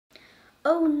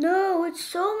Oh no, it's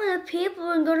so many people.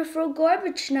 I'm gonna throw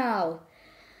garbage now.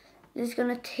 This is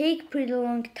gonna take pretty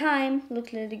long time.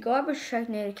 Looks like the garbage truck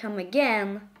need to come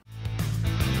again.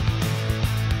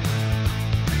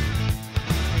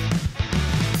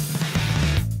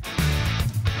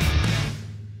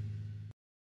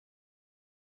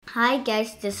 Hi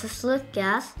guys, this is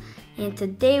Lucas, and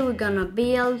today we're gonna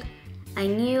build a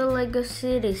new Lego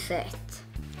city set.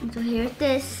 So here it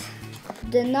is.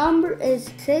 The number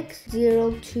is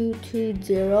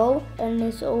 60220 and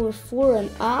it's over 4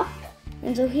 and up.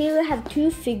 And so here we have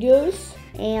two figures,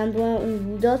 and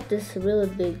when we got this really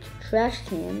big trash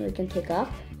can we can take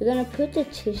up, we're gonna put the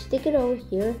stick it over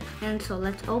here. And so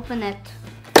let's open it.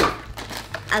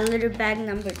 A little bag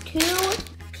number 2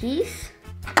 piece.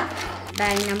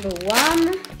 Bag number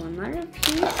 1, another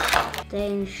piece, the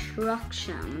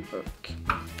instruction book.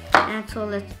 And so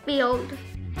let's build.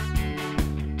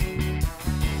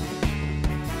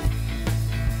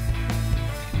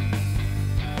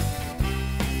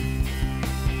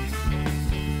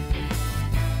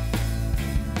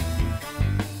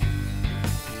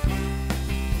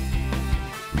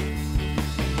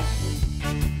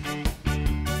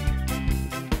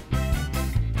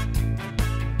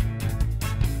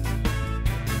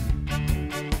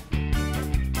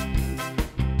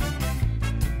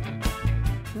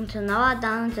 So now I'm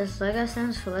done with this Lego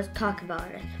set, so let's talk about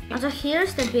it. So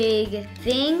here's the big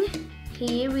thing.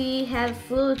 Here we have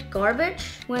full of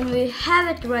garbage. When we have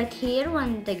it right here,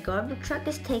 when the garbage truck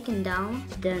is taken down,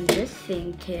 then this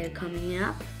thing here coming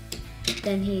up.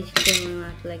 Then he's going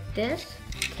up like this,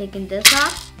 taking this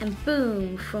up, and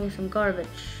boom, throwing some garbage.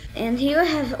 And here we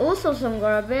have also some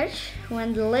garbage.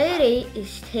 When the lady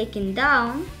is taken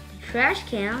down, the trash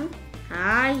can,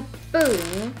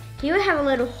 boom. Here we have a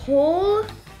little hole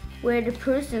where the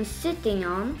person's sitting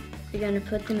on. We're gonna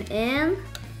put them in,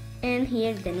 and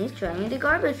here then he's driving the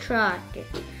garbage truck.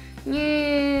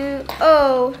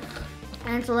 Oh,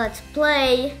 and so let's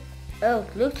play. Oh,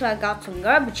 looks like I got some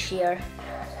garbage here.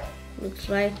 Looks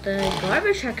like the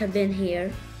garbage truck has been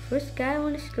here. First guy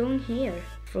one is going here.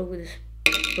 Throw this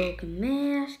broken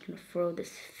mask, and throw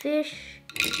this fish,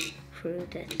 throw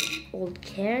that old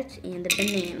carrot and the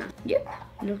banana. Yep,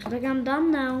 looks like I'm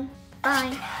done now.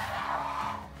 Bye.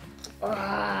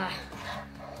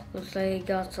 Looks like I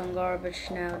got some garbage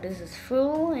now. This is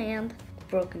full, and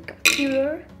broken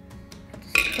computer,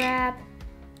 this crap,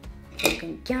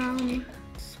 broken gun.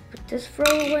 Let's put this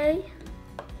throw away.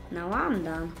 Now I'm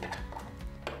done.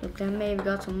 Looks like I maybe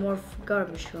got some more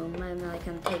garbage from. Maybe I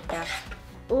can take that.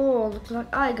 Oh, looks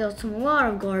like I got some lot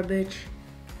of garbage.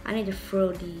 I need to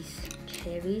throw these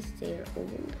cherries. They're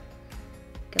old.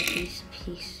 Got these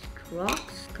pieces.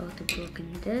 Rocks, got the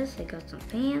broken this, I got some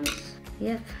pants.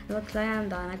 Yep, looks like I'm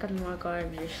done. I got more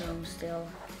garbage home still.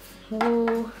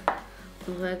 Oh,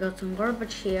 looks like I got some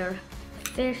garbage here.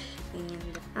 Fish,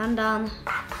 and I'm done.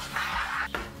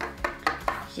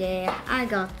 Yeah, I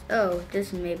got, oh,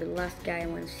 this is maybe the last guy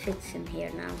when sits in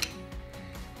here now.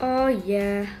 Oh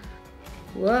yeah.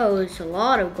 Whoa, it's a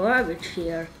lot of garbage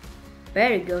here.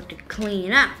 Better go to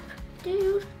clean up.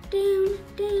 Down, down,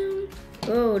 down.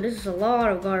 Oh, this is a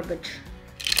lot of garbage.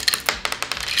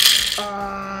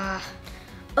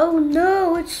 Oh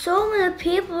no, it's so many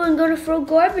people. I'm gonna throw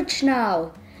garbage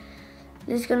now.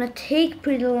 This is gonna take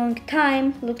pretty long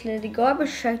time. Looks like the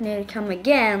garbage truck need to come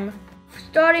again.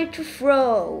 Starting to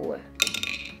throw.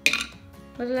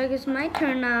 Looks like it's my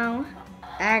turn now.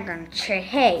 I'm gonna check.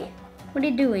 Hey, what are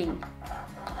you doing?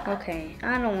 Okay,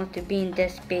 I don't want to be in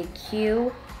this big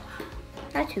queue.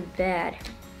 That's too bad.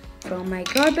 Throw my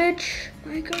garbage.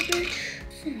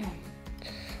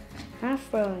 I'm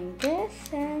throwing this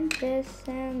and this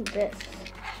and this.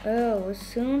 Oh,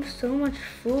 soon so much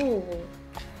food.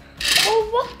 Oh,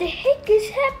 what the heck is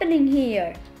happening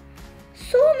here?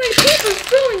 So many people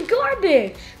throwing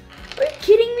garbage. Are you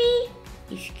kidding me?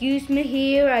 Excuse me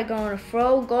here, I'm gonna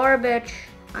throw garbage.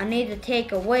 I need to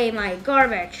take away my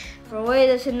garbage. Throw away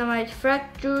this in my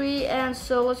factory, and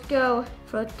so let's go.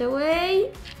 Throw it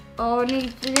away. Oh,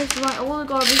 this is my old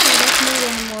garbage, I don't need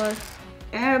anymore.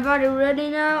 Everybody ready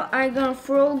now? I'm gonna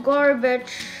throw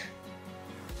garbage.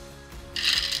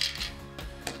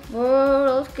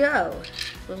 Whoa, let's go.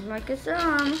 Looks like it's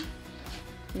on.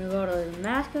 You got a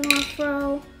mask I'm gonna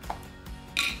throw.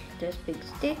 This big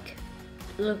stick.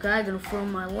 Look, I'm gonna throw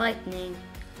my lightning.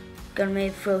 Gonna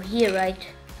maybe throw here, right?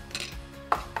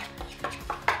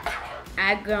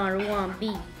 I'm gonna want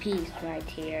big piece right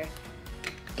here.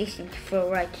 This thing to throw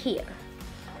right here.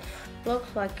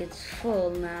 Looks like it's full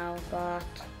now, but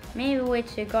maybe wait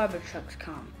till the garbage trucks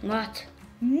come. What?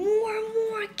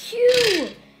 More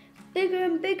queue! Bigger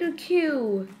and bigger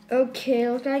queue. Okay,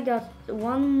 looks like I got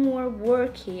one more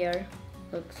work here.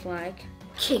 Looks like.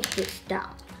 Kick this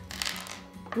down.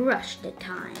 Brush the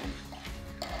time.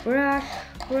 Brush,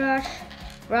 brush,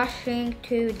 rushing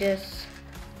to this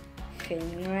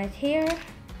thing right here.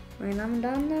 When I'm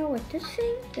done now with this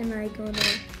thing, then I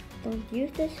don't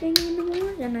use this thing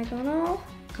anymore. Then I gonna.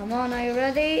 Come on, are you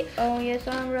ready? Oh yes,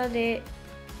 I'm ready.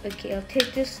 Okay, I'll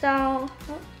take this down.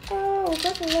 Oh,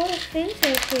 got a lot of things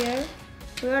right here.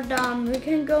 We're done. We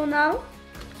can go now.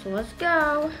 So let's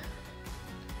go.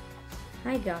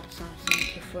 I got something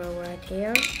to throw right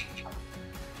here.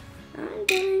 I'm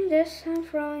doing this. I'm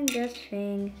throwing this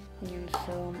thing, and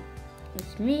so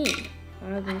it's me.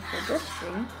 I'm going for this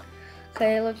thing.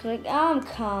 Okay, looks like I'm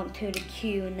come to the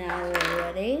queue now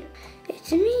already.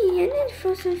 It's me. I need to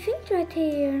throw some things right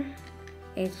here.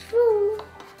 It's full.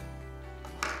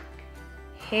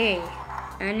 Hey,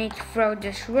 I need to throw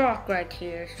this rock right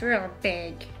here. It's real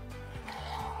big.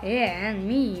 Yeah, and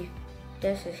me.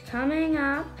 This is coming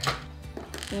up.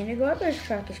 And the garbage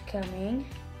truck is coming.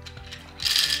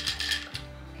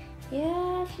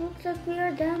 Yes, looks like we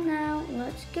are done now.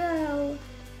 Let's go.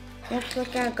 Looks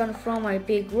like I'm gonna throw my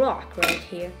big rock right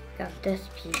here. Got this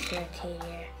piece right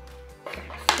here.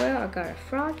 I got a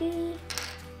froggy.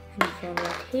 And from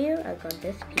right here, I got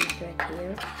this piece right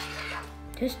here.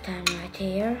 This time right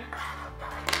here.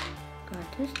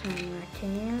 Got this time right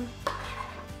here.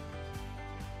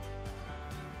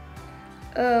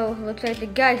 Oh, looks like the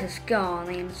guys is gone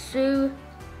and it's so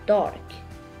dark.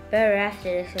 Better after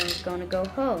this one is gonna go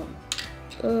home.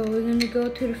 Oh, we're gonna go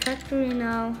to the factory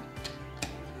now.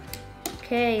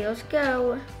 Okay, let's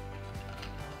go.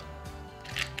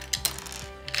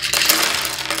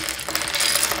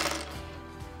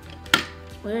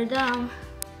 We're done.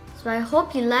 So I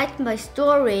hope you liked my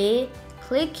story.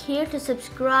 Click here to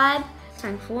subscribe.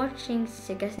 Thanks for watching.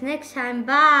 See you guys next time.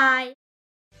 Bye.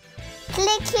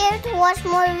 Click here to watch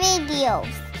more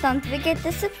videos. Don't forget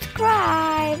to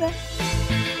subscribe.